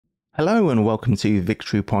Hello and welcome to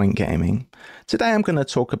Victory Point Gaming. Today I'm going to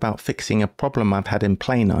talk about fixing a problem I've had in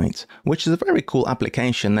Playnite, which is a very cool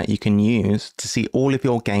application that you can use to see all of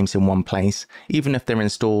your games in one place, even if they're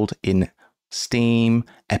installed in Steam,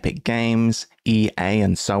 Epic Games, EA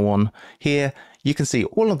and so on. Here you can see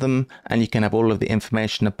all of them and you can have all of the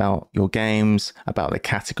information about your games, about the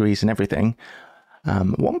categories and everything.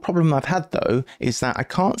 One problem I've had though is that I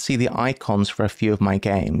can't see the icons for a few of my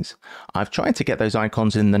games. I've tried to get those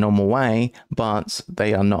icons in the normal way, but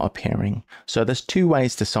they are not appearing. So there's two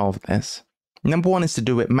ways to solve this. Number one is to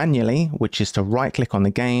do it manually, which is to right click on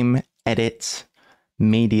the game, edit,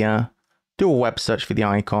 media, do a web search for the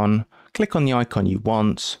icon, click on the icon you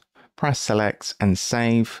want, press select and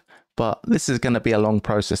save. But this is going to be a long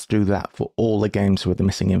process to do that for all the games with the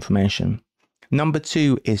missing information. Number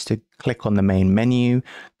two is to click on the main menu,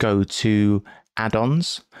 go to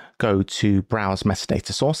add-ons, go to browse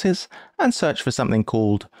metadata sources and search for something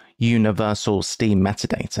called universal Steam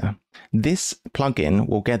metadata. This plugin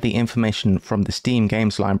will get the information from the Steam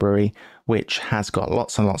games library, which has got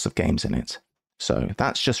lots and lots of games in it. So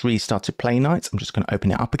that's just restarted Playnite. I'm just going to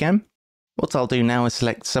open it up again. What I'll do now is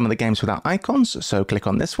select some of the games without icons. So click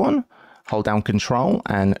on this one, hold down Control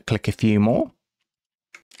and click a few more.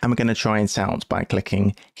 And we're going to try this out by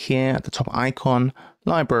clicking here at the top icon,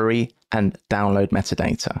 library, and download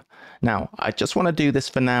metadata. Now, I just want to do this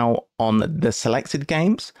for now on the selected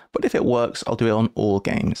games, but if it works, I'll do it on all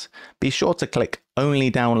games. Be sure to click only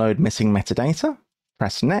download missing metadata,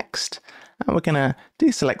 press next, and we're going to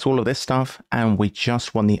deselect all of this stuff, and we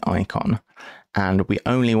just want the icon. And we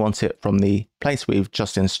only want it from the place we've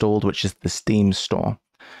just installed, which is the Steam store.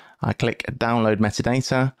 I click download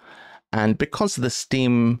metadata. And because the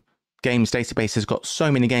Steam games database has got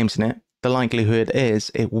so many games in it, the likelihood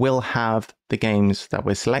is it will have the games that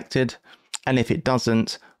were selected. And if it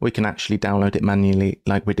doesn't, we can actually download it manually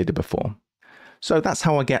like we did it before. So that's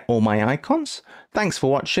how I get all my icons. Thanks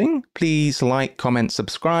for watching. Please like, comment,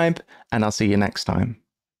 subscribe, and I'll see you next time.